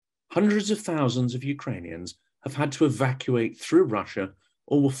Hundreds of thousands of Ukrainians have had to evacuate through Russia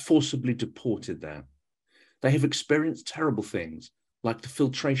or were forcibly deported there. They have experienced terrible things like the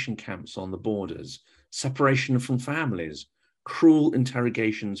filtration camps on the borders, separation from families, cruel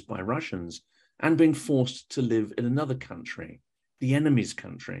interrogations by Russians, and being forced to live in another country, the enemy's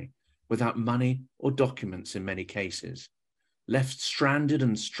country, without money or documents in many cases. Left stranded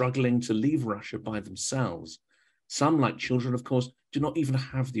and struggling to leave Russia by themselves, some, like children, of course, do not even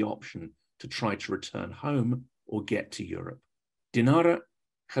have the option to try to return home or get to Europe. Dinara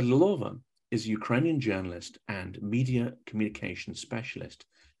Khalilova is a Ukrainian journalist and media communication specialist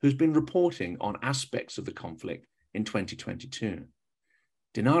who's been reporting on aspects of the conflict in 2022.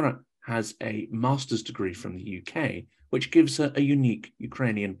 Dinara has a master's degree from the UK, which gives her a unique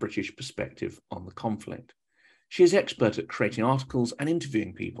Ukrainian-British perspective on the conflict. She is expert at creating articles and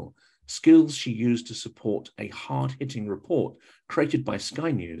interviewing people, skills she used to support a hard-hitting report created by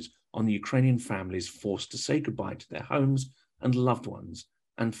Sky News on the Ukrainian families forced to say goodbye to their homes and loved ones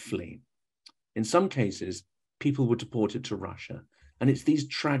and flee. In some cases, people were deported to Russia, and it's these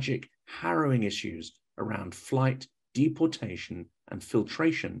tragic, harrowing issues around flight, deportation, and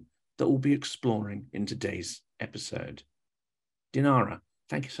filtration that we'll be exploring in today's episode. Dinara,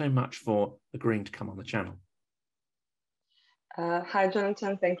 thank you so much for agreeing to come on the channel. Hi,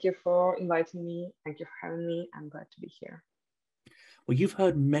 Jonathan. Thank you for inviting me. Thank you for having me. I'm glad to be here. Well, you've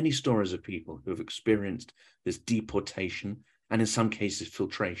heard many stories of people who have experienced this deportation and in some cases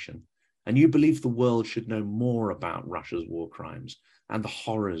filtration. And you believe the world should know more about Russia's war crimes and the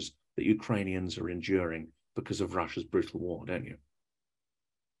horrors that Ukrainians are enduring because of Russia's brutal war, don't you?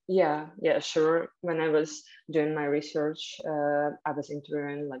 Yeah, sure. When I was doing my research, I was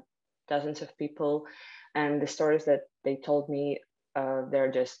interviewing like dozens of people, and the stories that they told me,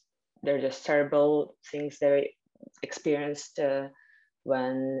 they're just terrible things they experienced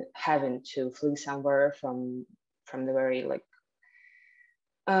when having to flee somewhere from the very like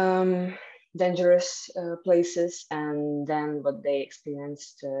dangerous places, and then what they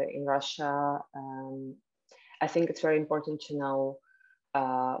experienced in Russia. I think it's very important to know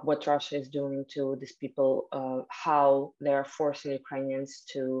what Russia is doing to these people, how they're forcing Ukrainians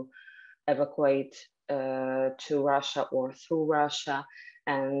to evacuate to Russia or through Russia,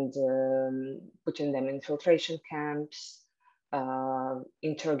 and putting them in filtration camps,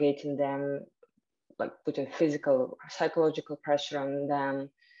 interrogating them, like putting physical, psychological pressure on them.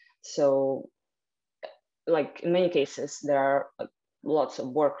 So, like in many cases, there are lots of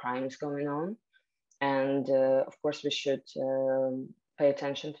war crimes going on, and of course we should pay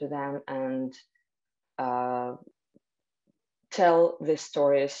attention to them and tell these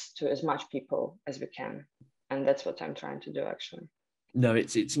stories to as much people as we can. And that's what I'm trying to do, actually. No,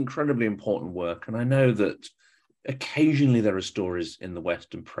 it's incredibly important work. And I know that occasionally there are stories in the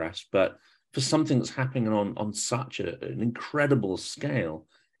Western press, but for something that's happening on such an incredible scale,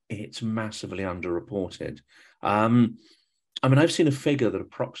 it's massively underreported. I mean, I've seen a figure that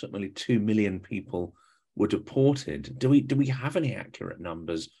approximately 2 million people were deported. Do we have any accurate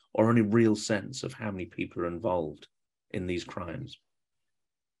numbers or any real sense of how many people are involved in these crimes?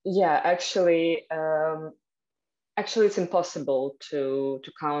 Yeah, actually, it's impossible to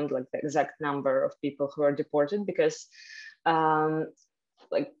count like the exact number of people who are deported, because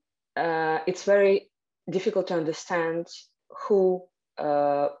it's very difficult to understand who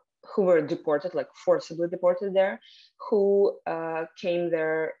were deported, like forcibly deported there, who came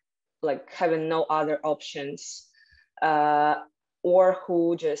there like having no other options, or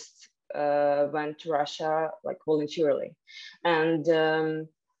who just went to Russia like voluntarily. And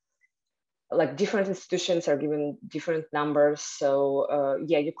like different institutions are given different numbers. So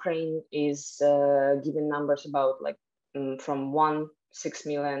Ukraine is giving numbers about like from 1.6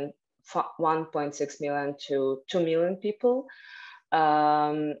 million to 2 million people.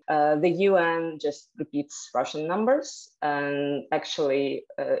 The UN just repeats Russian numbers, and actually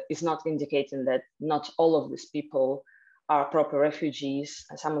is not indicating that not all of these people are proper refugees.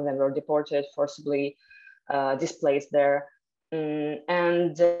 Some of them were deported, forcibly displaced there.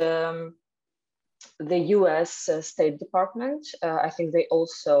 And the US State Department, I think they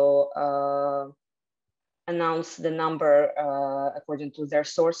also announced the number according to their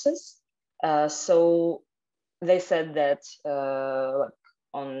sources. So they said that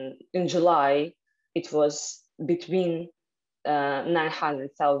in July, it was between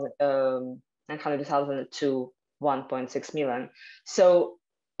 900,000 to 1.6 million. So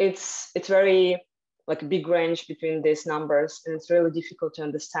it's very like a big range between these numbers, and it's really difficult to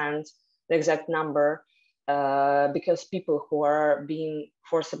understand the exact number because people who are being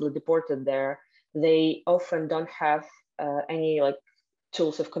forcibly deported there, they often don't have any like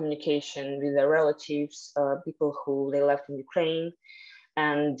tools of communication with their relatives, people who they left in Ukraine.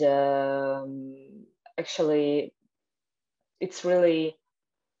 And actually, it's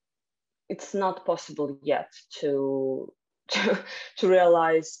not possible yet to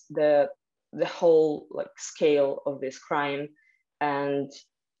realize the whole scale of this crime and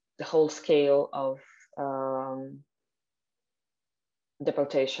the whole scale of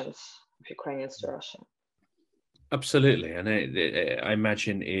deportations of Ukrainians to Russia. Absolutely, and I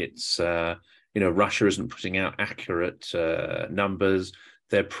imagine it's Russia isn't putting out accurate numbers.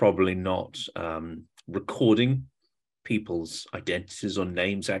 They're probably not recording people's identities or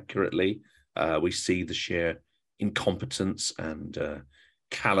names accurately. We see the sheer incompetence and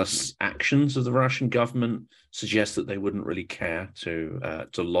callous actions of the Russian government suggest that they wouldn't really care to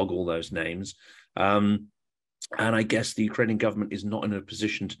log all those names. And I guess the Ukrainian government is not in a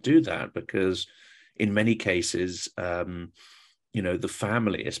position to do that because in many cases, the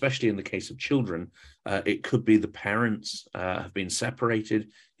family, especially in the case of children, it could be the parents have been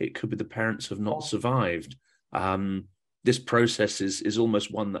separated. It could be the parents have not survived. This process is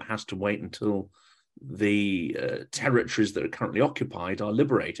almost one that has to wait until the territories that are currently occupied are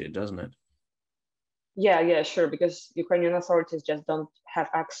liberated, doesn't it? Yeah, sure. Because Ukrainian authorities just don't have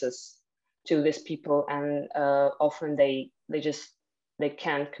access to these people, and often they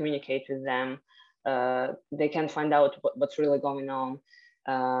can't communicate with them. They can't find out what's really going on,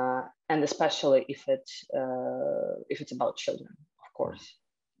 and especially if it's about children, of course.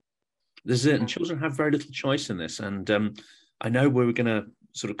 This is it, and children have very little choice in this. And I know we're going to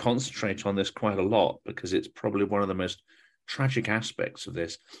sort of concentrate on this quite a lot because it's probably one of the most tragic aspects of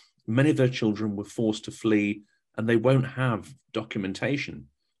this. Many of their children were forced to flee, and they won't have documentation.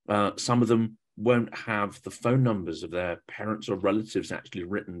 Some of them won't have the phone numbers of their parents or relatives actually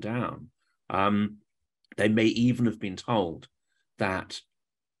written down. They may even have been told that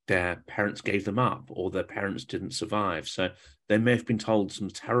their parents gave them up or their parents didn't survive. So they may have been told some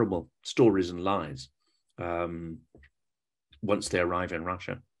terrible stories and lies once they arrive in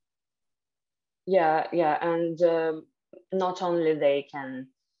Russia. Yeah, and not only they can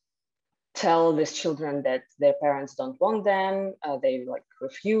tell these children that their parents don't want them, they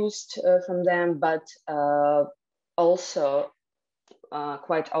refused from them, but also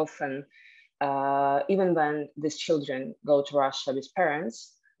quite often, even when these children go to Russia with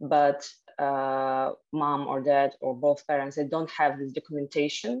parents, but mom or dad or both parents, they don't have this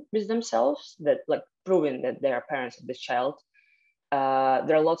documentation with themselves that proving that they are parents of this child.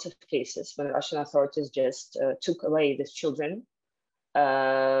 There are lots of cases when Russian authorities just took away these children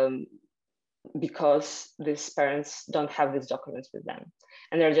because these parents don't have these documents with them.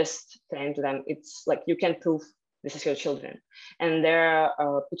 And they're just saying to them, it's you can't prove this is your children. And they're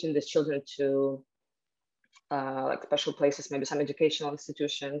putting these children to special places, maybe some educational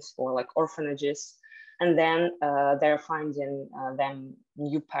institutions or orphanages. And then they're finding them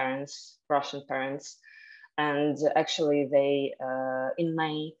new parents, Russian parents. And actually they, in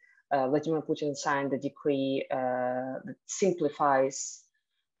May, Vladimir Putin signed a decree that simplifies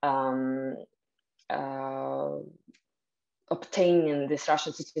obtaining this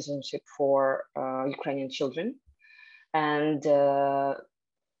Russian citizenship for Ukrainian children. And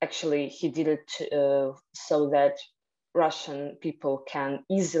actually he did it so that Russian people can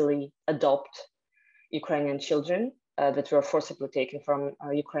easily adopt Ukrainian children that were forcibly taken from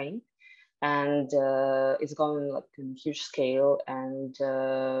Ukraine. And it's going in huge scale. And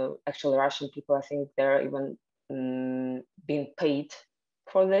actually Russian people, I think they're even being paid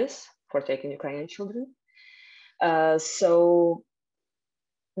for this, for taking Ukrainian children. So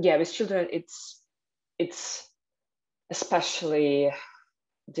yeah, with children, it's especially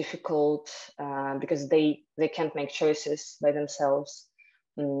difficult because they can't make choices by themselves.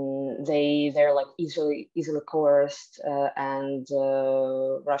 They're easily coerced, and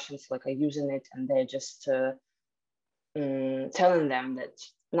Russians are using it, and they're just telling them that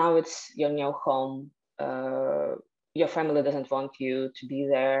now it's your new home. Your family doesn't want you to be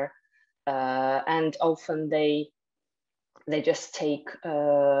there, and often they just take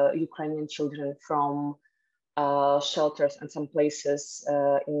Ukrainian children from shelters and some places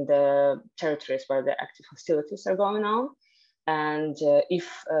in the territories where the active hostilities are going on. And if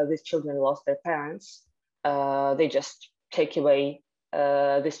these children lost their parents, they just take away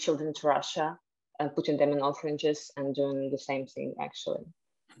these children to Russia and putting them in orphanages and doing the same thing, actually.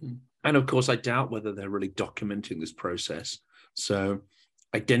 And of course, I doubt whether they're really documenting this process. So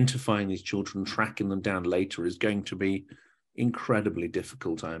identifying these children, tracking them down later is going to be incredibly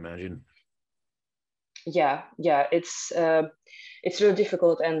difficult, I imagine. yeah, it's really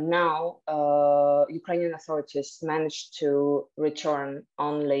difficult. And now Ukrainian authorities managed to return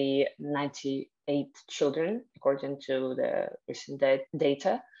only 98 children, according to the recent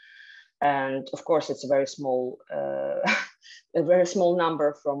data. And of course, it's a very small, a very small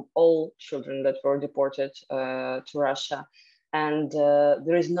number from all children that were deported to Russia. And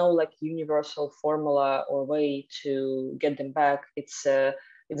there is no like universal formula or way to get them back. It's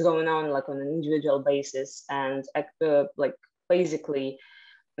going on like on an individual basis, and like basically,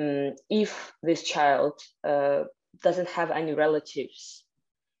 if this child doesn't have any relatives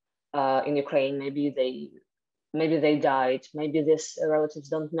in Ukraine, maybe they died, maybe these relatives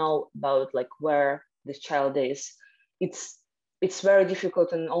don't know about like where this child is, it's very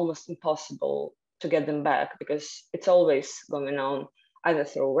difficult and almost impossible to get them back, because it's always going on either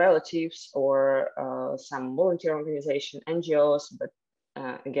through relatives or some volunteer organization, NGOs. But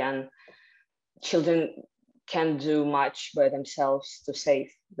again, children can't do much by themselves to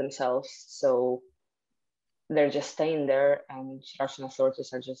save themselves, so they're just staying there, and Russian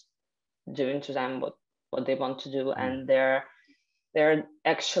authorities are just doing to them what they want to do, and they're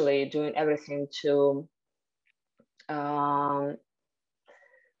actually doing everything to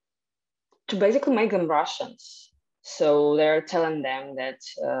basically make them Russians. So they're telling them that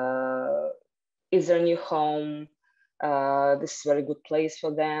it's their new home. This is a very good place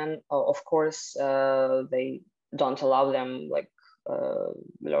for them. Of course, they don't allow them like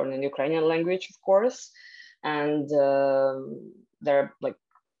learning Ukrainian language, of course, and they're like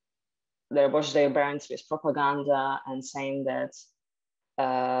they wash their brains with propaganda and saying that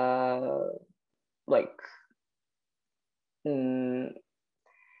like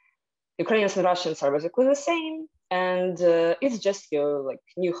Ukrainians and Russians are basically the same, and it's just your like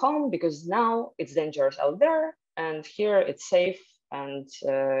new home, because now it's dangerous out there, and here it's safe, and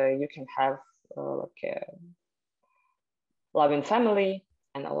you can have like a loving family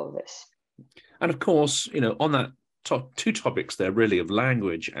and all of this. And of course, you know, on that two topics there, really, of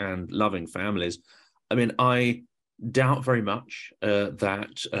language and loving families, I mean, I doubt very much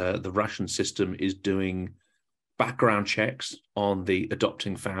that the Russian system is doing background checks on the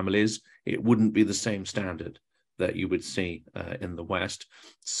adopting families. It wouldn't be the same standard that you would see in the West.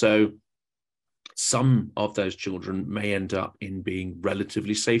 So some of those children may end up in being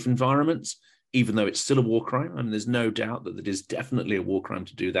relatively safe environments, even though it's still a war crime. I mean, there's no doubt that it is definitely a war crime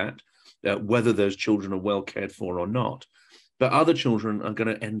to do that, whether those children are well cared for or not. But other children are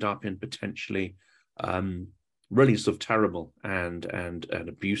going to end up in potentially really sort of terrible and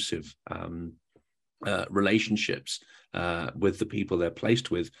abusive relationships with the people they're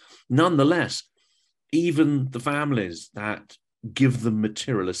placed with. Nonetheless, even the families that give them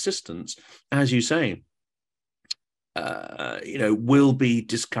material assistance, as you say, you know, will be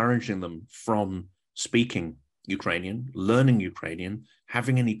discouraging them from speaking Ukrainian, learning Ukrainian,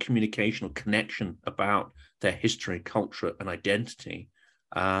 having any communication or connection about their history, culture, and identity.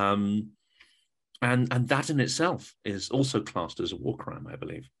 And that in itself is also classed as a war crime, I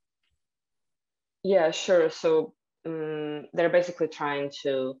believe. Yeah, sure. So they're basically trying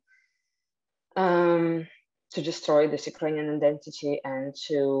to destroy this Ukrainian identity and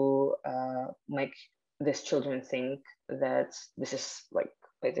to make these children think that this is like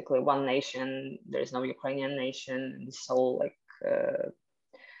basically one nation. There is no Ukrainian nation. This all like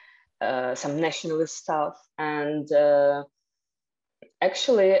some nationalist stuff, and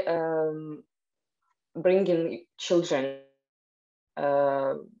actually bringing children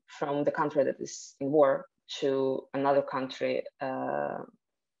from the country that is in war to another country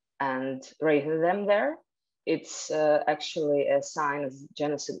and raising them there, it's actually a sign of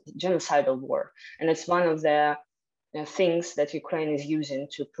genocidal war. And it's one of the things that Ukraine is using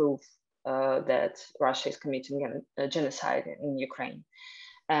to prove that Russia is committing genocide in Ukraine.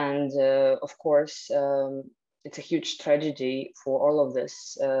 And of course, it's a huge tragedy for all of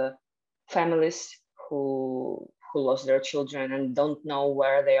these families who lost their children and don't know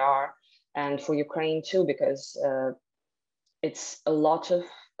where they are, and for Ukraine too, because it's a lot of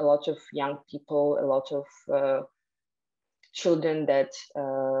young people, a lot of children that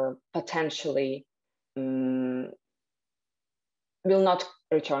potentially will not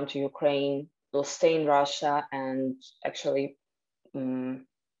return to Ukraine, will stay in Russia, and actually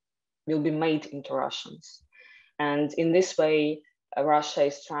will be made into Russians. And in this way, Russia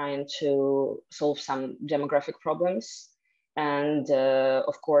is trying to solve some demographic problems. And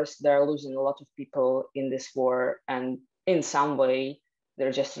of course, they're losing a lot of people in this war. And in some way,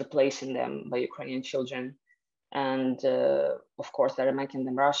 they're just replacing them by Ukrainian children. And of course, they're making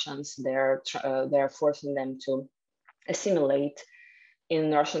them Russians. They're forcing them to assimilate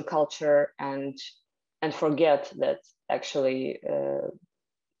in Russian culture. And and forget that actually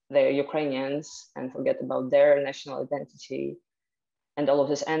they're Ukrainians, and forget about their national identity and all of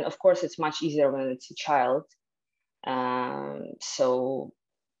this. And of course, it's much easier when it's a child. So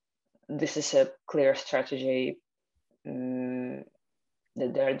this is a clear strategy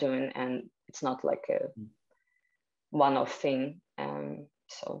that they're doing, and it's not like a one-off thing.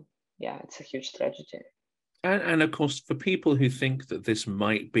 So yeah, it's a huge tragedy. And of course, for people who think that this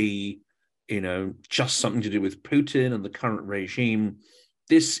might be, just something to do with Putin and the current regime,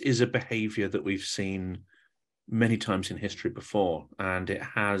 this is a behavior that we've seen many times in history before, and it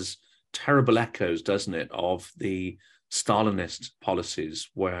has terrible echoes, doesn't it, of the Stalinist policies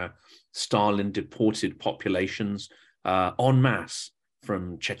where Stalin deported populations en masse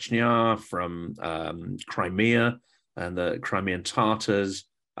from Chechnya, from Crimea and the Crimean Tatars,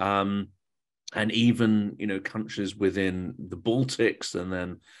 and even countries within the Baltics, and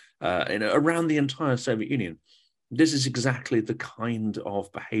then around the entire Soviet Union. This is exactly the kind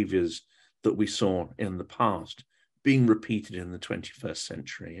of behaviors that we saw in the past being repeated in the 21st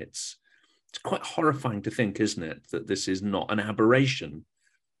century. It's quite horrifying to think, isn't it, that this is not an aberration,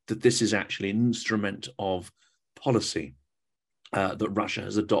 that this is actually an instrument of policy that Russia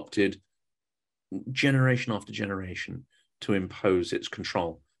has adopted generation after generation to impose its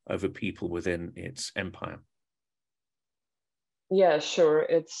control over people within its empire. Yeah, sure.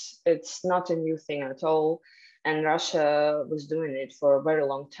 It's not a new thing at all. And Russia was doing it for a very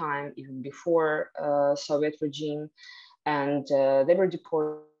long time, even before Soviet regime. And they were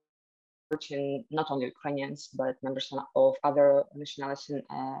deporting not only Ukrainians, but members of other nationalities and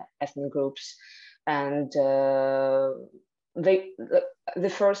ethnic groups. And the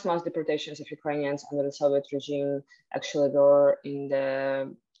first mass deportations of Ukrainians under the Soviet regime actually were in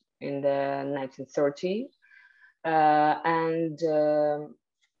the 1930s. And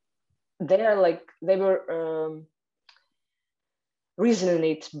they were reasoning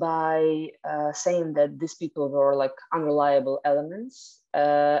it by saying that these people were like unreliable elements,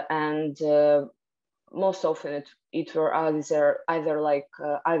 and most often it were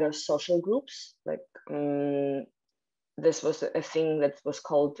either social groups, like this was a thing that was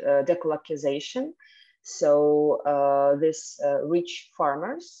called dekulakization. So these rich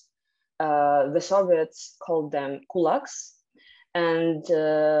farmers, the Soviets called them kulaks, and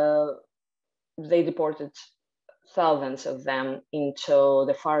they deported thousands of them into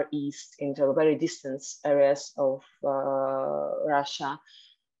the Far East, into very distant areas of Russia,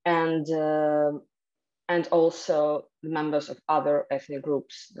 and also members of other ethnic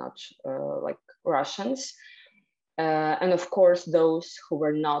groups, not like Russians, and of course those who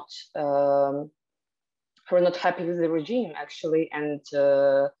were not happy with the regime actually, and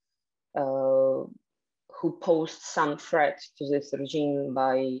who posed some threat to this regime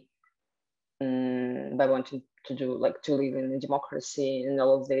by wanting to live in a democracy and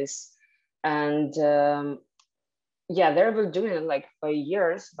all of this. And yeah, they were doing it like by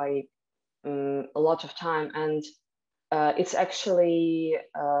years, by a lot of time, and it's actually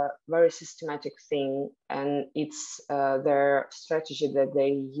a very systematic thing, and it's their strategy that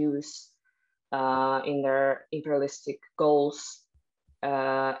they use in their imperialistic goals.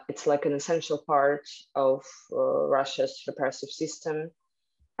 It's like an essential part of Russia's repressive system,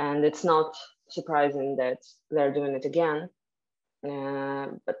 and it's not surprising that they're doing it again.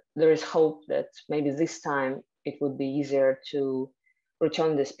 But there is hope that maybe this time it would be easier to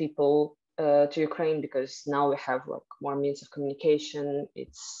return these people to Ukraine, because now we have like more means of communication.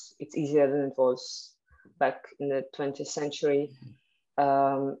 It's easier than it was back in the 20th century.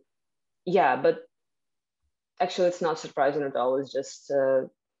 Yeah, but actually it's not surprising at all. It's just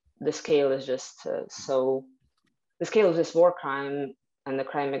the scale is just so. The scale of this war crime and the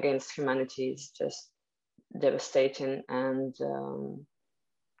crime against humanity is just devastating, and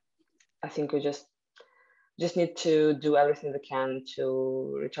I think we just need to do everything we can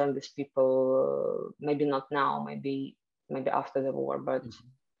to return these people. Maybe not now, maybe after the war, but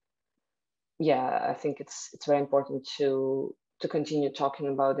yeah, I think it's very important to continue talking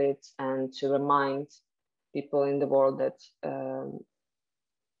about it and to remind people in the world that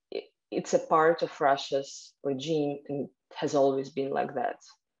it's a part of Russia's regime, and it has always been like that,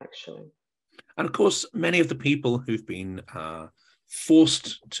 actually. And of course, many of the people who've been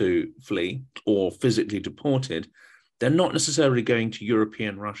forced to flee or physically deported, they're not necessarily going to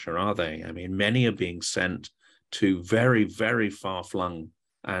European Russia, are they? I mean, many are being sent to very, very far-flung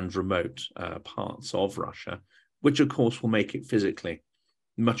and remote parts of Russia, which of course will make it physically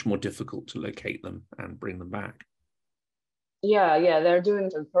much more difficult to locate them and bring them back. Yeah, they're doing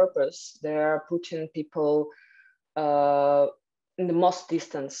it on purpose. They're putting people in the most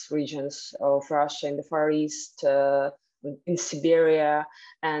distant regions of Russia, in the Far East, in Siberia,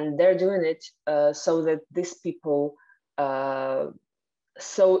 and they're doing it so that these people,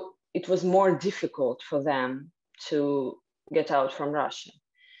 so it was more difficult for them to get out from Russia.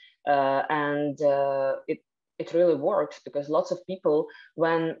 And it really works, because lots of people,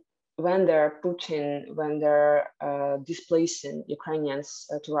 when they're displacing Ukrainians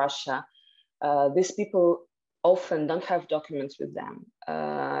to Russia, these people often don't have documents with them,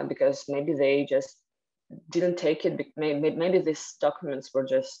 because maybe they just didn't take it. Maybe these documents were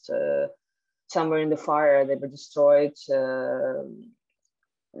just somewhere in the fire. They were destroyed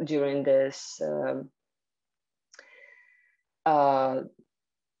during this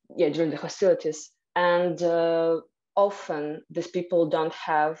during the hostilities, and often these people don't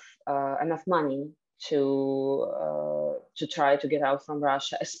have enough money to try to get out from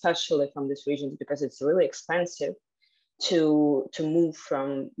Russia, especially from these regions, because it's really expensive to move from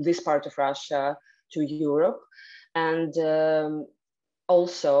this part of Russia to Europe. And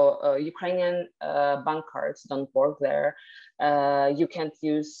also Ukrainian bank cards don't work there. You can't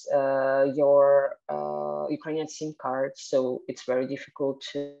use your Ukrainian SIM card, so it's very difficult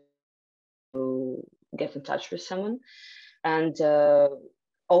to get in touch with someone. And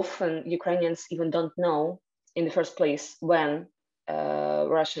often Ukrainians even don't know in the first place when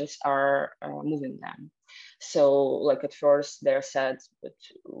Russians are moving them. So like at first they're said that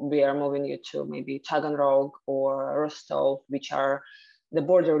we are moving you to maybe Taganrog or Rostov, which are the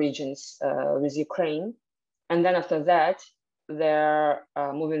border regions with Ukraine. And then after that, they're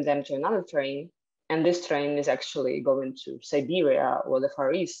moving them to another train. And this train is actually going to Siberia or the Far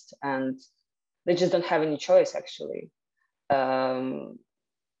East. And they just don't have any choice, actually. And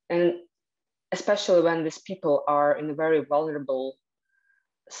especially when these people are in a very vulnerable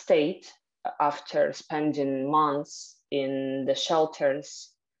state after spending months in the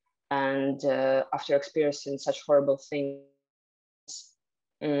shelters and after experiencing such horrible things,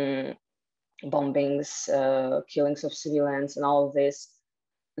 bombings, killings of civilians, and all of this,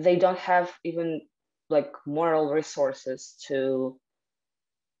 they don't have even like moral resources to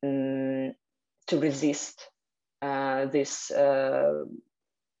resist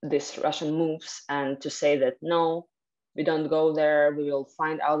this Russian moves and to say that no, we don't go there, we will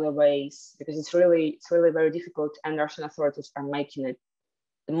find other ways, because it's really very difficult, and Russian authorities are making it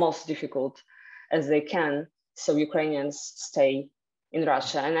the most difficult as they can, so Ukrainians stay in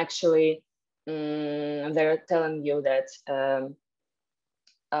Russia. And actually they're telling you that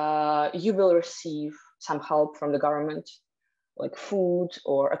you will receive some help from the government, like food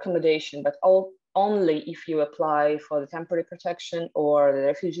or accommodation, but only if you apply for the temporary protection or the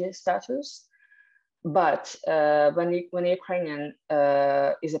refugee status. But when a Ukrainian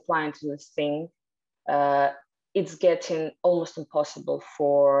is applying to this thing, it's getting almost impossible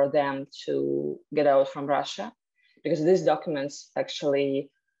for them to get out from Russia, because these documents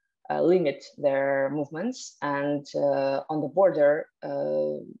actually limit their movements. And on the border,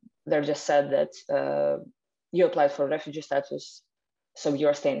 they're just said that you applied for refugee status, so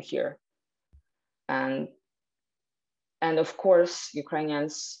you're staying here. And of course,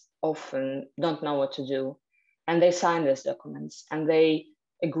 Ukrainians often don't know what to do, and they sign these documents and they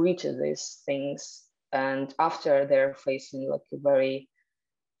agree to these things. And after they're facing like a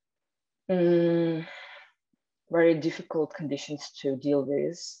very difficult conditions to deal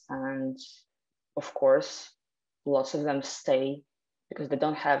with, and of course, lots of them stay because they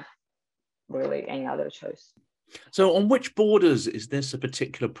don't have really any other choice. So on which borders is this a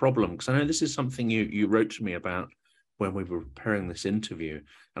particular problem? Because I know this is something you wrote to me about when we were preparing this interview.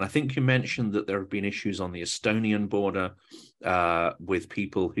 And I think you mentioned that there have been issues on the Estonian border with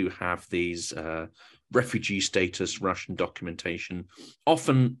people who have these refugee status, Russian documentation.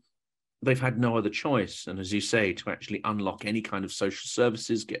 Often they've had no other choice. And as you say, to actually unlock any kind of social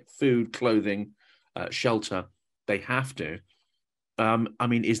services, get food, clothing, shelter, they have to. I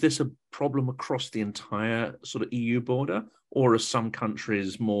mean, is this a problem across the entire sort of EU border, or are some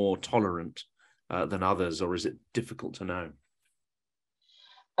countries more tolerant than others, or is it difficult to know?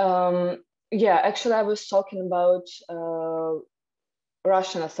 Yeah, actually, I was talking about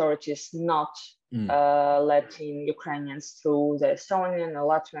Russian authorities not letting Ukrainians through the Estonian or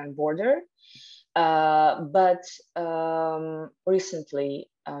Latvian border. But recently,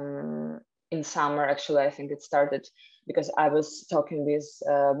 in summer, actually, I think it started because I was talking with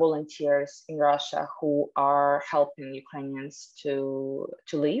volunteers in Russia who are helping Ukrainians to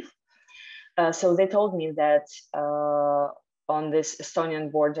leave. So they told me that on this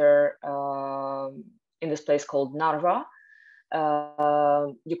Estonian border, in this place called Narva,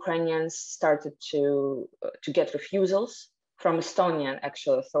 Ukrainians started to get refusals from Estonian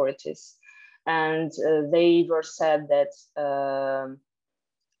actual authorities, and they were said that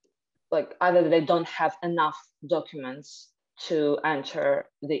like either they don't have enough documents to enter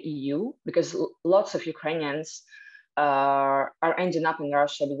the EU, because lots of Ukrainians are ending up in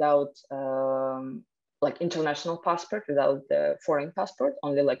Russia without like international passport, without the foreign passport,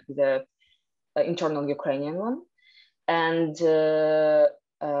 only like the internal Ukrainian one, and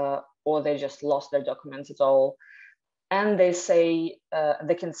or they just lost their documents at all. And they say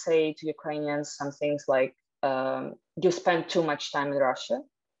they can say to Ukrainians some things like, you spend too much time in Russia,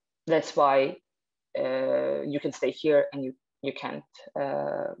 that's why you can stay here and you can't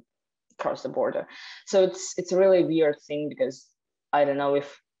cross the border. So it's a really weird thing, because I don't know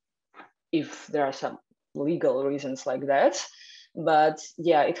if there are some legal reasons like that, but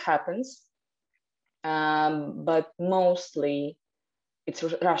yeah, it happens. But mostly it's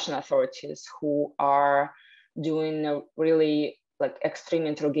Russian authorities who are doing really like extreme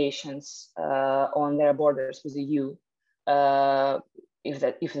interrogations on their borders with the EU,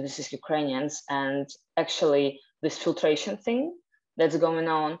 if this is Ukrainians. And actually this filtration thing that's going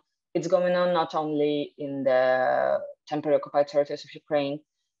on, it's going on not only in the temporary occupied territories of Ukraine,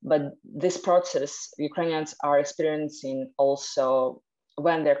 but this process Ukrainians are experiencing also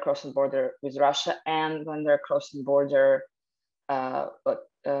when they're crossing border with Russia, and when they're crossing border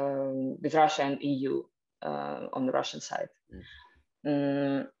with Russia and EU on the Russian side.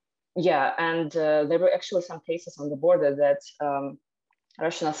 Yeah, and there were actually some cases on the border that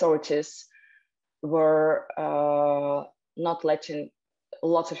Russian authorities were not letting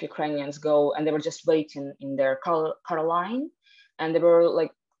lots of Ukrainians go, and they were just waiting in their car line, and there were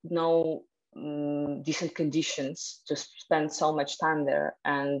like no decent conditions to spend so much time there.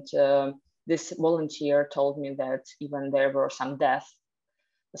 And this volunteer told me that even there were some deaths,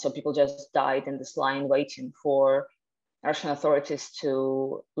 so people just died in this line waiting for Russian authorities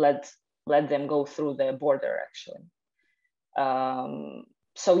to let them go through the border, actually.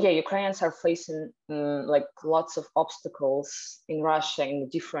 So yeah, Ukrainians are facing like lots of obstacles in Russia in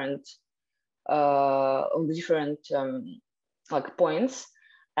different on the different like points,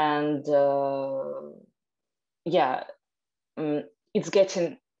 and yeah, it's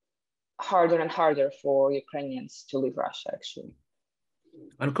getting harder and harder for Ukrainians to leave Russia, actually.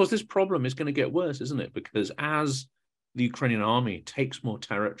 And of course, this problem is going to get worse, isn't it? Because as the Ukrainian army takes more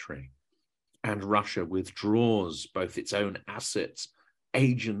territory and Russia withdraws both its own assets,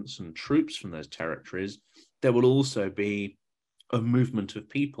 agents, and troops from those territories, there will also be a movement of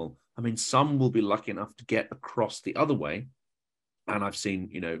people. I mean, some will be lucky enough to get across the other way. And I've seen,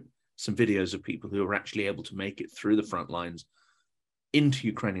 some videos of people who are actually able to make it through the front lines into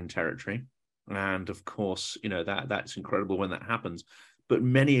Ukrainian territory. And of course, that's incredible when that happens. But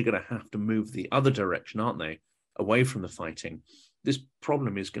many are going to have to move the other direction, aren't they? Away from the fighting. This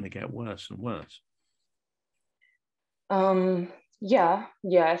problem is going to get worse and worse. Yeah.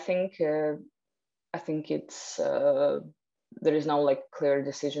 I think it's there is no like clear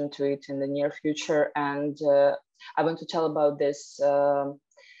decision to it in the near future. And I want to tell about this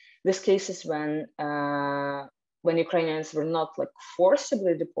cases when Ukrainians were not like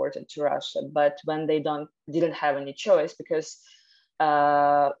forcibly deported to Russia, but when they didn't have any choice, because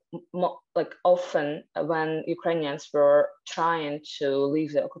like often when Ukrainians were trying to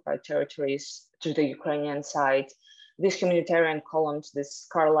leave the occupied territories to the Ukrainian side, these humanitarian columns, these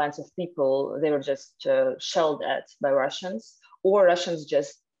car lines of people, they were just shelled at by Russians, or Russians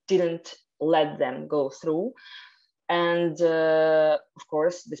just didn't let them go through. And of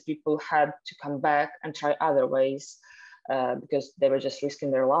course, these people had to come back and try other ways because they were just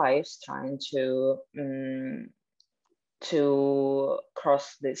risking their lives trying to cross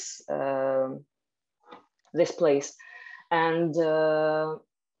this place. And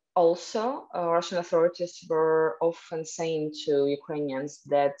also, Russian authorities were often saying to Ukrainians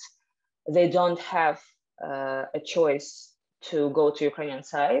that they don't have a choice to go to Ukrainian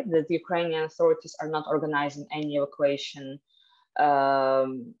side, that the Ukrainian authorities are not organizing any evacuations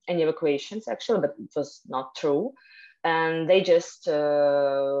actually, but it was not true. And they just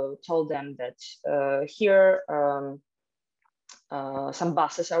told them that here some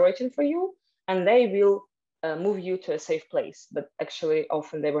buses are waiting for you, and they will move you to a safe place. But actually,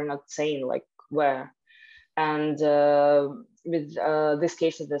 often they were not saying like where. And with these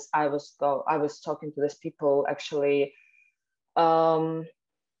cases, I was talking to these people. Actually,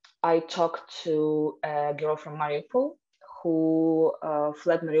 I talked to a girl from Mariupol who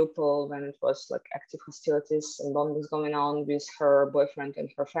fled Mariupol when it was like active hostilities and bombings going on with her boyfriend and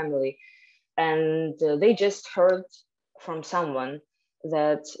her family. And they just heard from someone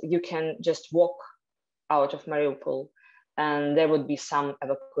that you can just walk out of Mariupol and there would be some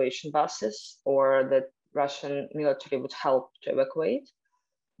evacuation buses, or the Russian military would help to evacuate.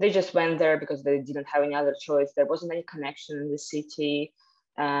 They just went there because they didn't have any other choice. There wasn't any connection in the city.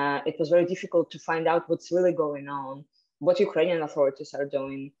 It was very difficult to find out what's really going on, what Ukrainian authorities are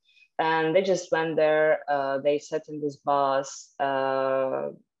doing. And they just went there, they sat in this bus,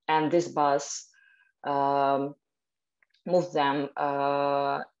 and this bus moved them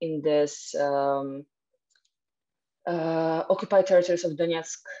in this occupied territories of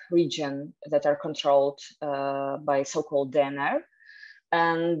Donetsk region that are controlled by so-called DNR.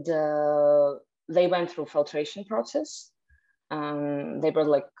 And they went through filtration process. They were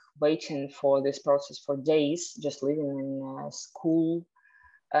like waiting for this process for days, just living in school,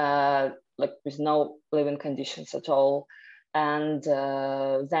 like with no living conditions at all. And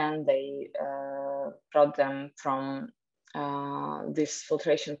then they brought them from these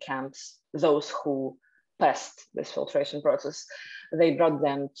filtration camps, those who passed this filtration process. They brought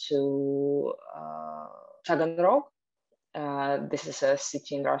them to Taganrog. This is a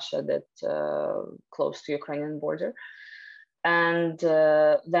city in Russia that close to Ukrainian border. And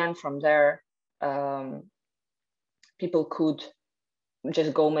then from there, people could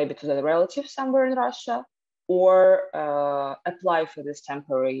just go maybe to their relatives somewhere in Russia, or apply for this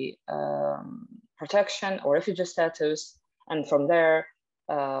temporary protection or refugee status. And from there,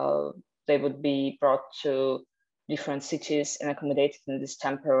 they would be brought to different cities and accommodated in this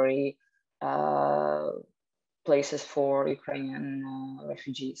temporary places for Ukrainian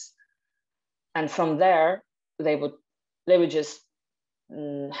refugees. And from there, they would just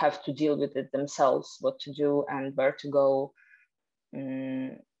have to deal with it themselves, what to do and where to go.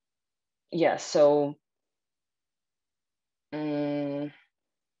 Yeah, so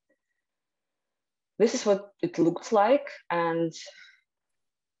this is what it looks like, and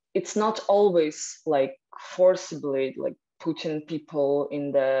it's not always like forcibly like putting people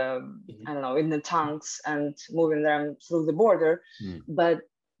in the I don't know, in the tanks and moving them through the border, but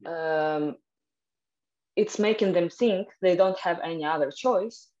it's making them think they don't have any other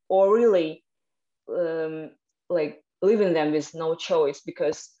choice, or really like leaving them with no choice,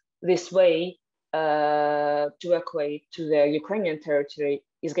 because this way to evacuate to the Ukrainian territory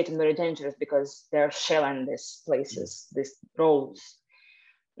is getting very dangerous, because they're shelling these places, these roads.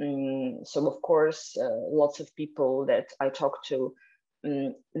 So of course, lots of people that I talked to,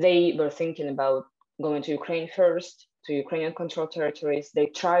 they were thinking about going to Ukraine first, to Ukrainian controlled territories. They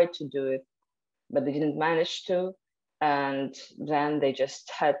tried to do it, but they didn't manage to. And then they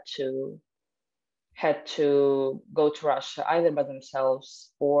just had to go to Russia either by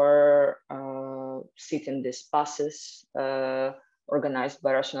themselves, or sit in these buses organized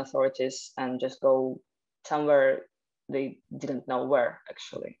by Russian authorities and just go somewhere they didn't know where,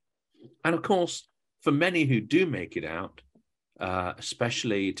 actually. And of course, for many who do make it out,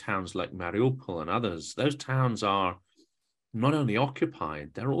 especially towns like Mariupol and others, those towns are not only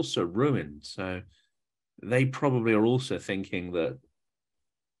occupied, they're also ruined. So they probably are also thinking that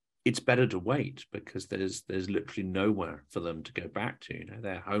it's better to wait, because there's literally nowhere for them to go back to. You know,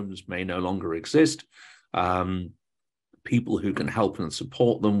 their homes may no longer exist. People who can help and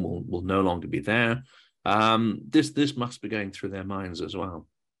support them will no longer be there. This must be going through their minds as well.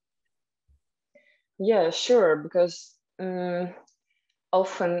 Yeah, sure, because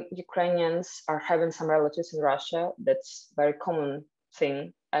often Ukrainians are having some relatives in Russia. That's a very common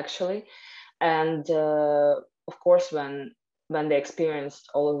thing, actually. And of course, when they experienced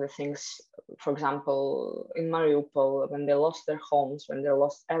all of the things, for example, in Mariupol, when they lost their homes, when they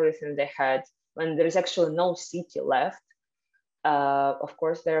lost everything they had, when there is actually no city left, of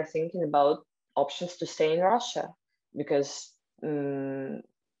course, they're thinking about options to stay in Russia, because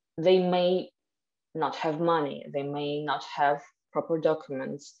they may not have money, they may not have proper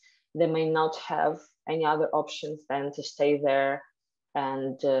documents, they may not have any other options than to stay there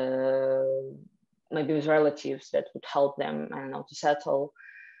and maybe with relatives that would help them, I don't know, to settle.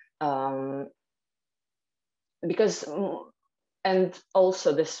 Because, and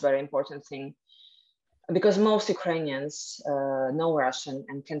also this very important thing, because most Ukrainians know Russian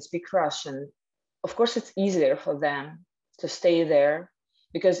and can speak Russian, of course it's easier for them to stay there,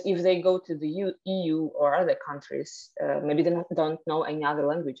 because if they go to the EU or other countries, maybe they don't know any other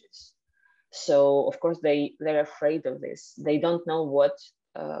languages. So of course they're afraid of this. They don't know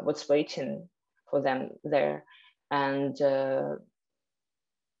what's waiting for them there. And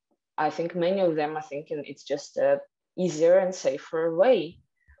I think many of them are thinking it's just a easier and safer way.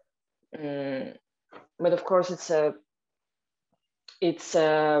 But of course it's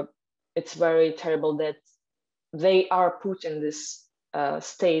very terrible that they are put in this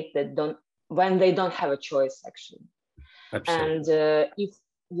state that when they don't have a choice, actually. And Absolutely.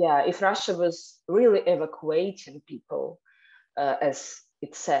 if Russia was really evacuating people, as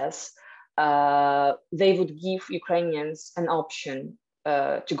it says, they would give Ukrainians an option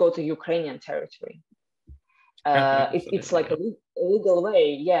to go to Ukrainian territory. It's like Absolutely. a legal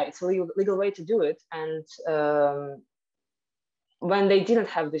way. Yeah, it's a legal way to do it. And when they didn't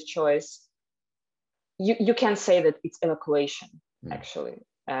have this choice, you can say that it's evacuation. Yeah. Actually,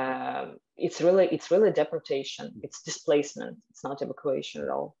 it's really deportation. It's displacement. It's not evacuation at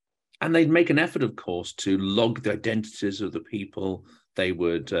all. And they'd make an effort, of course, to log the identities of the people. They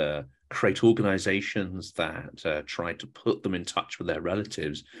would create organizations that tried to put them in touch with their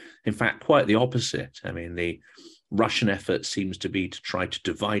relatives. In fact, quite the opposite. I mean, the Russian effort seems to be to try to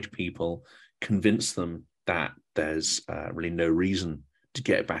divide people, convince them that there's really no reason to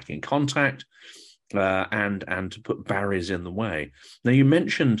get back in contact, and to put barriers in the way. Now, you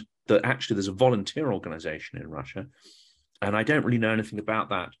mentioned that actually there's a volunteer organization in Russia, and I don't really know anything about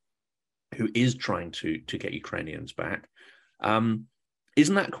that, who is trying to get Ukrainians back.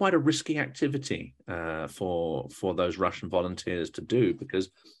 Isn't that quite a risky activity for those Russian volunteers to do? Because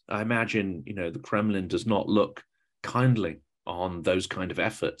I imagine, the Kremlin does not look kindly on those kind of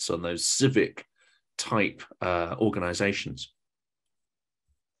efforts, on those civic type organizations.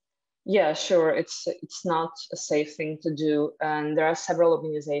 Yeah, sure. It's not a safe thing to do, and there are several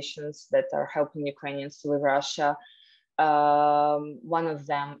organizations that are helping Ukrainians to leave Russia. One of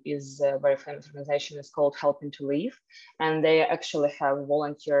them is a very famous organization. It's called Helping to Leave, and they actually have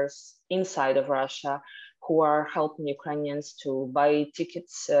volunteers inside of Russia who are helping Ukrainians to buy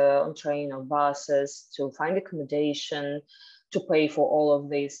tickets on train or buses, to find accommodation, to pay for all of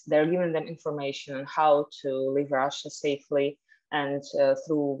this. They're giving them information on how to leave Russia safely and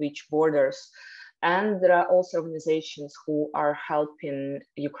through which borders. And there are also organizations who are helping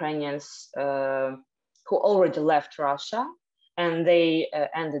Ukrainians who already left Russia, and they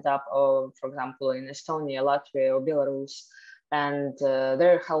ended up, for example, in Estonia, Latvia, or Belarus, and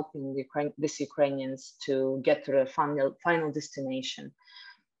they're helping these Ukrainians to get to the final destination.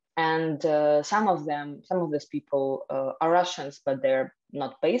 And some of these people are Russians, but they're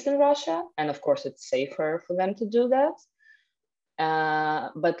not based in Russia, and of course, it's safer for them to do that.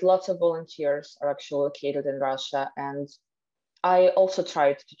 But lots of volunteers are actually located in Russia, and I also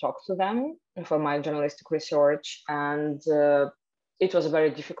tried to talk to them for my journalistic research, and it was a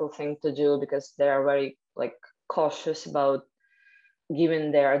very difficult thing to do because they are very cautious about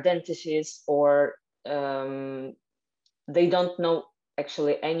giving their identities, or they don't know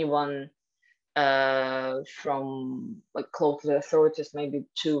actually anyone from close to the authorities, maybe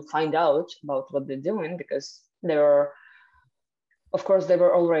to find out about what they're doing, because there are, of course, there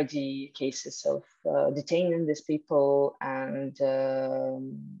were already cases of detaining these people, and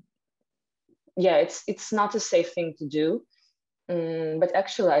yeah, it's not a safe thing to do. But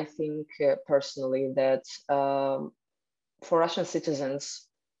actually, I think personally that for Russian citizens,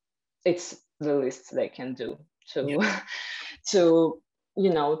 it's the least they can do to to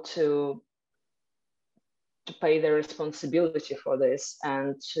to pay their responsibility for this,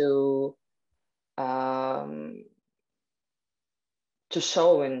 and to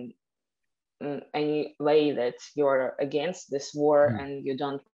show in any way that you're against this war and you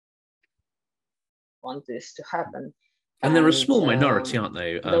don't want this to happen. And they're a And small minority, aren't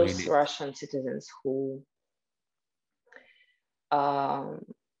they? I those mean, Russian citizens who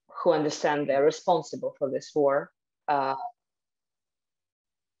understand they're responsible for this war. and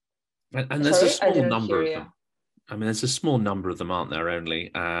there's a Sorry, I small didn't number hear of you. them. I mean, there's a small number of them, aren't there,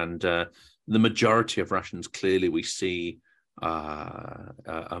 only? And the majority of Russians, clearly, we see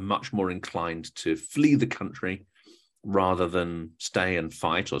are much more inclined to flee the country rather than stay and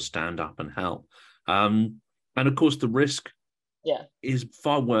fight or stand up and help. And of course, the risk is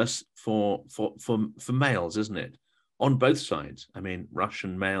far worse for males, isn't it? On both sides. I mean,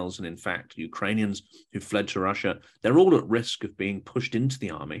 Russian males and, in fact, Ukrainians who fled to Russia, they're all at risk of being pushed into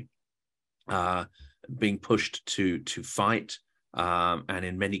the army, being pushed to fight, and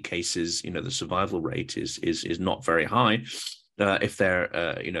in many cases, the survival rate is not very high if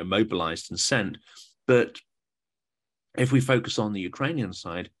they're mobilized and sent. But if we focus on the Ukrainian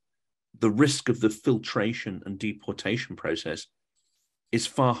side, the risk of the filtration and deportation process is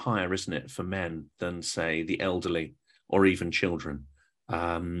far higher, isn't it, for men than, say, the elderly or even children,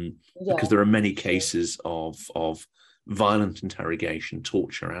 because there are many cases of violent interrogation,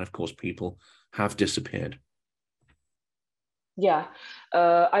 torture, and of course, people have disappeared. Yeah,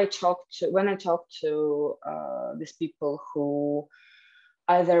 when I talked to these people who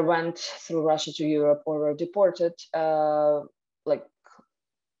either went through Russia to Europe or were deported,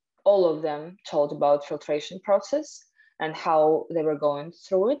 all of them told about filtration process, and how they were going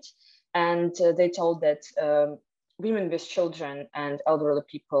through it. And they told that women with children and elderly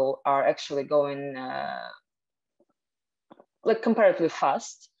people are actually going like comparatively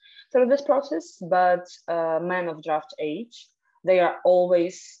fast through this process, but men of draft age, they are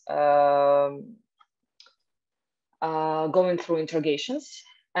always going through interrogations.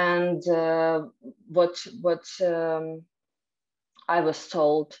 And what I was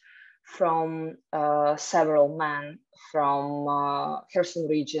told from several men from Kherson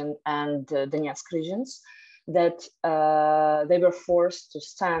region and Donetsk regions, that they were forced to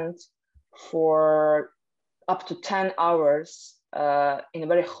stand for up to 10 hours in a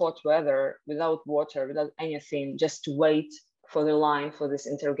very hot weather, without water, without anything, just to wait for the line for these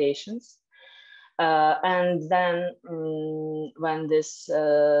interrogations. And then when this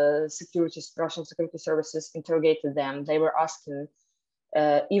Russian security services interrogated them, they were asking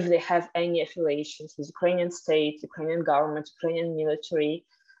if they have any affiliations with Ukrainian state, Ukrainian government, Ukrainian military.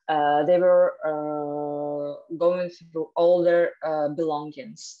 They were going through all their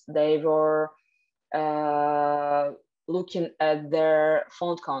belongings. They were looking at their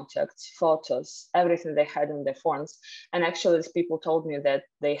phone contacts, photos, everything they had on their phones. And actually, these people told me that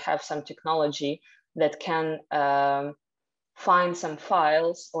they have some technology that can find some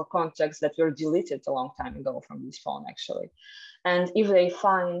files or contacts that were deleted a long time ago from this phone, actually. And if they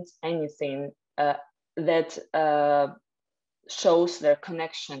find anything that shows their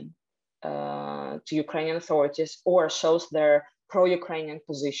connection to Ukrainian authorities or shows their pro-Ukrainian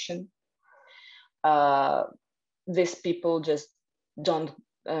position, these people just don't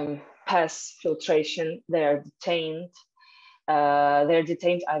pass filtration. They are detained. They're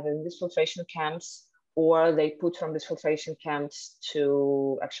detained either in these filtration camps, or they put from these filtration camps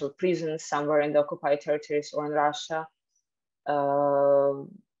to actual prisons somewhere in the occupied territories or in Russia.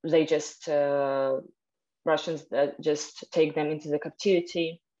 They just Russians just take them into the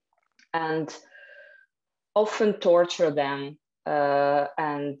captivity and often torture them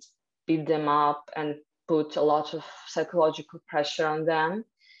and beat them up and put a lot of psychological pressure on them.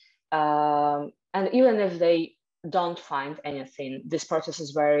 And even if they don't find anything, this process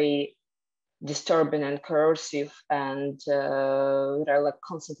is very disturbing and coercive, and they're like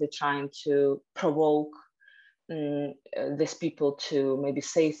constantly trying to provoke these people to maybe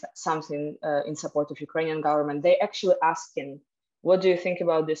say something in support of Ukrainian government. They actually asking, what do you think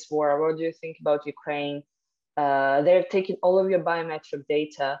about this war? What do you think about Ukraine? They're taking all of your biometric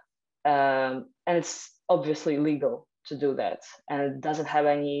data, and it's obviously illegal to do that, and it doesn't have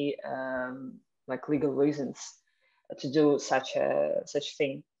any like legal reasons to do such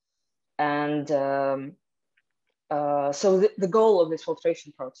thing. And so the goal of this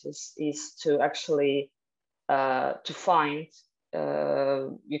filtration process is to actually to find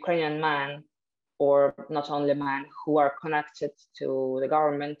Ukrainian men, or not only men, who are connected to the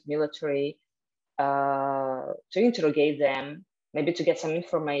government, military, to interrogate them, maybe to get some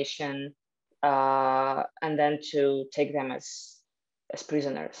information, and then to take them as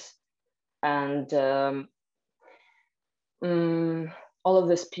prisoners. And all of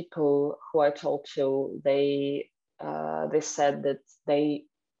these people who I talked to, they said that they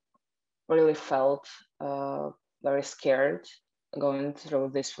really felt very scared going through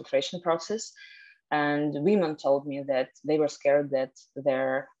this filtration process. And women told me that they were scared that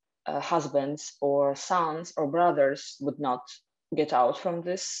their husbands or sons or brothers would not get out from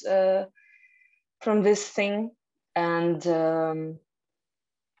this thing. And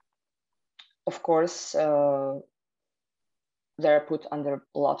of course, they're put under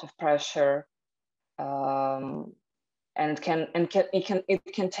a lot of pressure, and it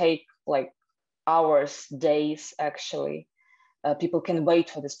can take like hours, days. Actually, people can wait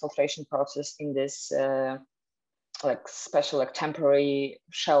for this filtration process in this like special, like temporary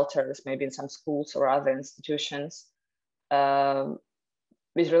shelters, maybe in some schools or other institutions,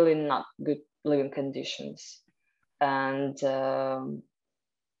 with really not good living conditions. And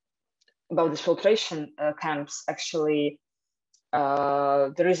about these filtration camps, actually,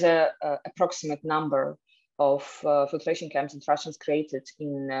 there is a approximate number of filtration camps that Russians created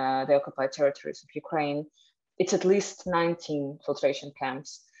in the occupied territories of Ukraine. It's at least 19 filtration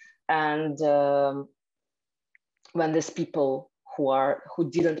camps. And when these people who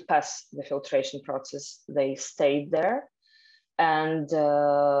didn't pass the filtration process, they stayed there. And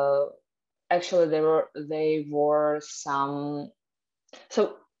actually they were some,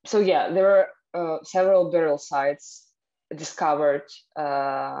 so yeah, there were several burial sites discovered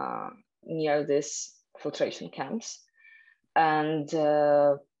near these filtration camps. And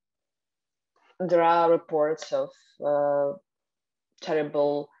there are reports of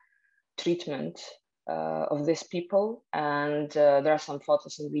terrible treatment of these people, and there are some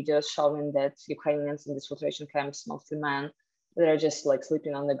photos and videos showing that Ukrainians in these filtration camps, mostly men, they're just like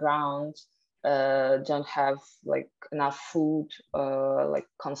sleeping on the ground, don't have like enough food, like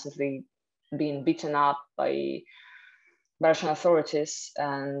constantly being beaten up by Russian authorities,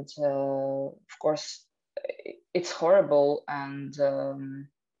 and of course it's horrible. And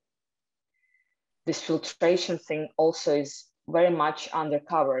this filtration thing also is very much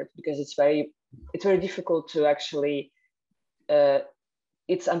undercovered, because it's very difficult to actually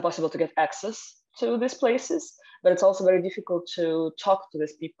it's impossible to get access to these places, but it's also very difficult to talk to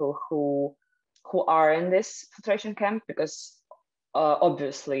these people who are in this filtration camp, because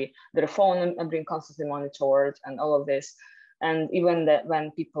obviously their phone are being constantly monitored and all of this. And even that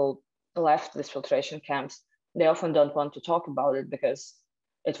when people left these filtration camps, they often don't want to talk about it because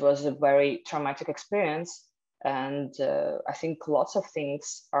it was a very traumatic experience. And I think lots of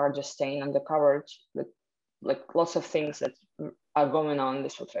things are just staying undercovered, like lots of things that are going on in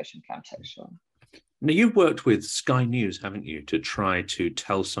these filtration camps, actually. Now, you've worked with Sky News, haven't you, to try to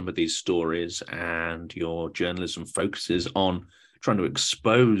tell some of these stories, and your journalism focuses on trying to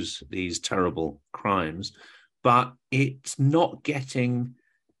expose these terrible crimes, but it's not getting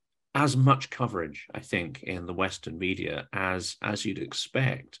as much coverage, I think, in the Western media as you'd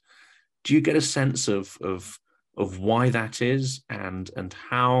expect. Do you get a sense of why that is, and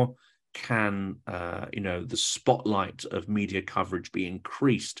how can the spotlight of media coverage be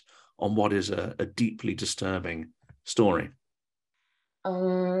increased on what is a deeply disturbing story?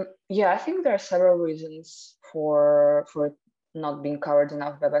 Yeah, I think there are several reasons for it not being covered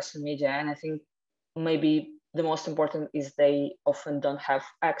enough by Western media, and I think maybe the most important is they often don't have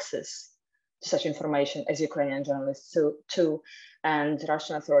access to such information as Ukrainian journalists too. And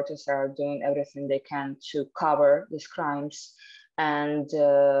Russian authorities are doing everything they can to cover these crimes. And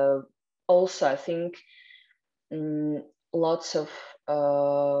also, I think lots of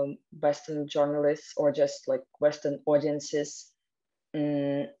Western journalists, or just like Western audiences,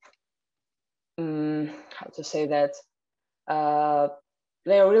 how to say that,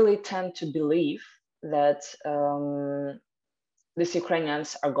 they really tend to believe that these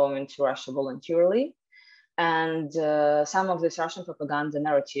Ukrainians are going to Russia voluntarily. And some of these Russian propaganda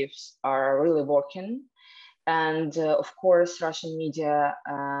narratives are really working. And of course, Russian media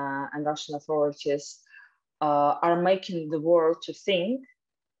and Russian authorities are making the world to think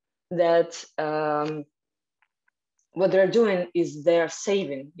that what they're doing is they're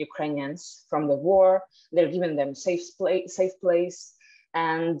saving Ukrainians from the war. They're giving them safe place,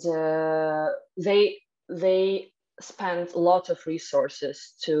 and they spend a lot of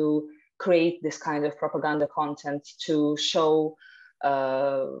resources to create this kind of propaganda content to show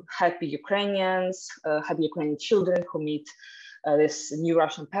happy Ukrainians, happy Ukrainian children who meet these new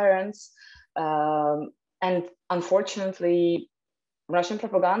Russian parents. And unfortunately, Russian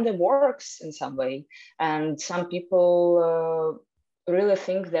propaganda works in some way. And some people really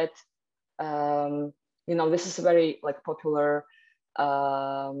think that, this is a very like popular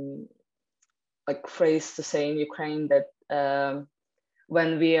like phrase to say in Ukraine, that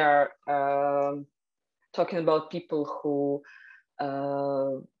when we are talking about people who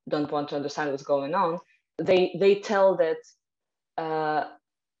don't want to understand what's going on, they tell that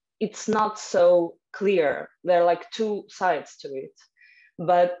it's not so clear. There are like two sides to it.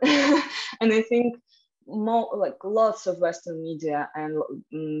 But and I think lots of Western media and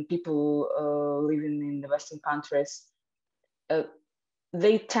people living in the Western countries,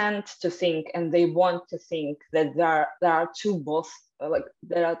 they tend to think, and they want to think, that there are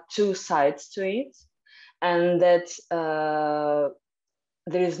there are two sides to it, and that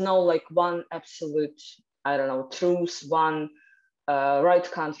there is no like one absolute, I don't know, truth, one right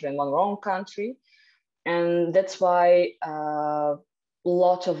country and one wrong country. And that's why a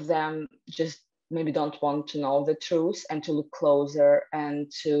lot of them just maybe don't want to know the truth and to look closer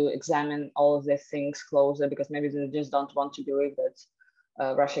and to examine all of the things closer, because maybe they just don't want to believe that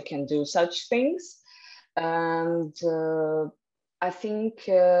Russia can do such things. And I think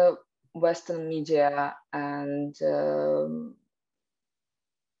Western media and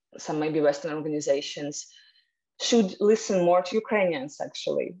some maybe Western organizations should listen more to Ukrainians,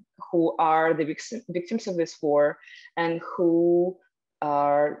 actually, who are the victims of this war and who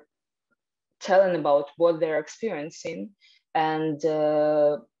are telling about what they're experiencing. And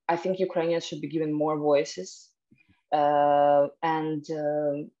I think Ukrainians should be given more voices. And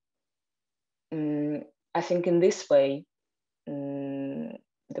I think in this way,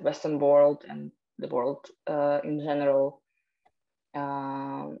 the Western world and the world in general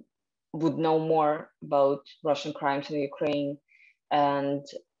would know more about Russian crimes in Ukraine, and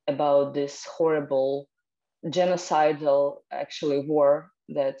about this horrible genocidal actually war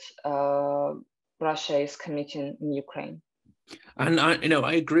that Russia is committing in Ukraine. And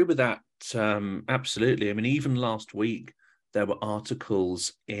I agree with that absolutely. I mean, even last week there were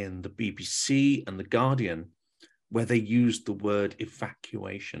articles in the BBC and the Guardian where they used the word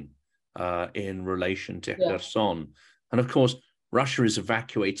evacuation in relation to Kherson. And of course, Russia is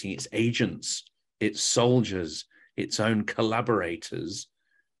evacuating its agents, its soldiers, its own collaborators,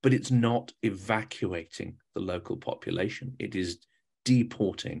 but it's not evacuating the local population. It is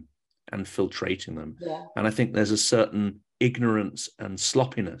deporting and filtrating them. Yeah. And I think there's a certain ignorance and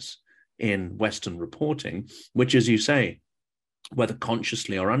sloppiness in Western reporting, which, as you say, whether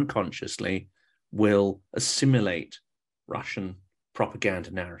consciously or unconsciously, will assimilate Russian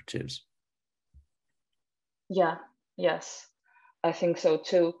propaganda narratives. Yeah, yes, I think so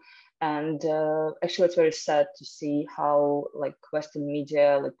too. And actually, it's very sad to see how like Western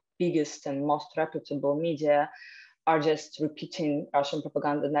media, like biggest and most reputable media, are just repeating Russian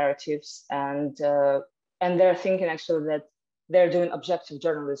propaganda narratives, and they're thinking actually that they're doing objective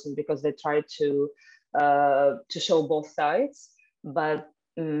journalism because they try to show both sides. But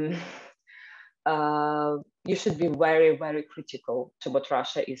you should be very, very critical to what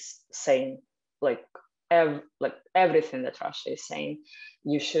Russia is saying, like everything that Russia is saying.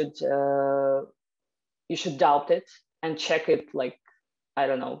 You should doubt it and check it, like, I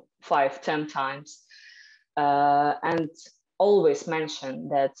don't know, 5-10 times, and always mention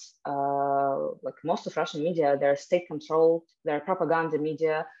that like most of Russian media, they're state controlled, they're propaganda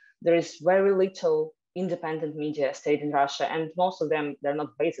media. There is very little independent media state in Russia, and most of them, they're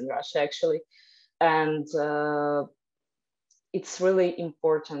not based in Russia actually. And it's really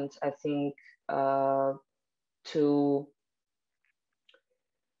important, I think, to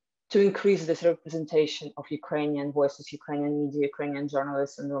increase this representation of Ukrainian voices, Ukrainian media, Ukrainian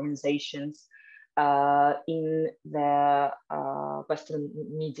journalists and organizations in the Western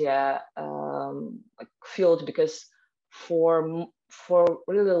media field, because for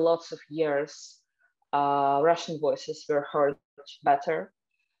really lots of years, Russian voices were heard better,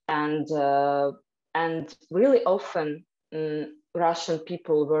 and really often Russian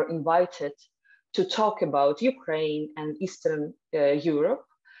people were invited to talk about Ukraine and Eastern Europe,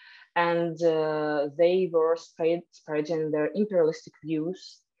 and they were spreading their imperialistic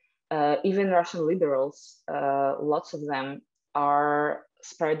views. Even Russian liberals, lots of them are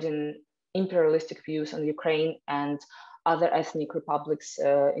spreading imperialistic views on Ukraine and other ethnic republics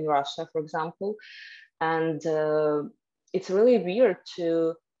in Russia, for example. And it's really weird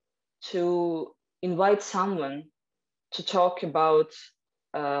to invite someone to talk about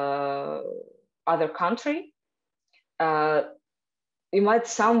other country, invite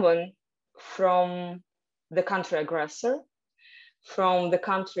someone from the country aggressor, from the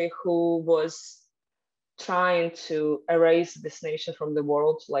country who was trying to erase this nation from the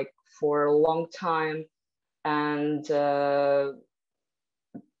world, like for a long time, and the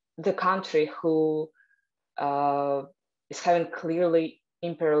country who is having clearly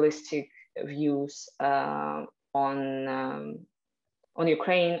imperialistic views on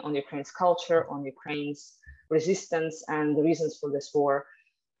Ukraine, on Ukraine's culture, on Ukraine's resistance and the reasons for this war.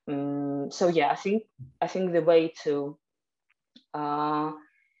 So yeah, I think the way to the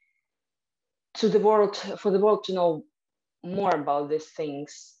world, for the world to know more about these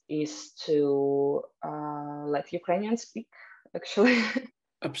things, is to let Ukrainians speak, actually.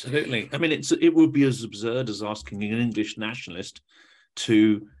 Absolutely. I mean, it would be as absurd as asking an English nationalist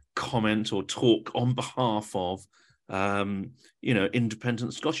to comment or talk on behalf of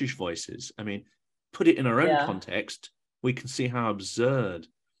independent Scottish voices. I mean, put it in our own context, we can see how absurd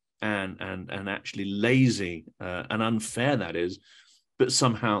and actually lazy and unfair that is. But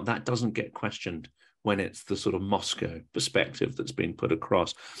somehow that doesn't get questioned when it's the sort of Moscow perspective that's been put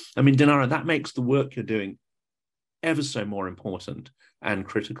across. I mean, Dinara, that makes the work you're doing ever so more important and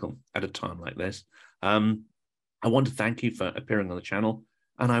critical at a time like this. I want to thank you for appearing on the channel,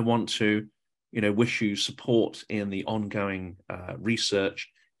 and I want to, wish you support in the ongoing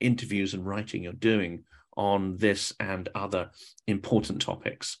research, interviews, and writing you're doing on this and other important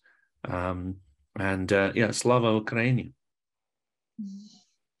topics. Slava Ukraini.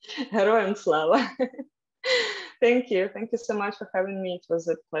 Harrowing, Slava. Thank you so much for having me. It was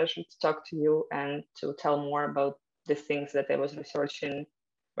a pleasure to talk to you and to tell more about the things that I was researching,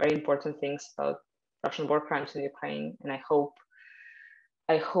 very important things about Russian war crimes in Ukraine. And I hope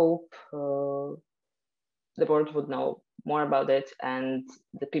the world would know more about it, and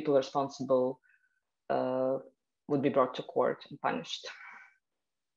the people responsible would be brought to court and punished.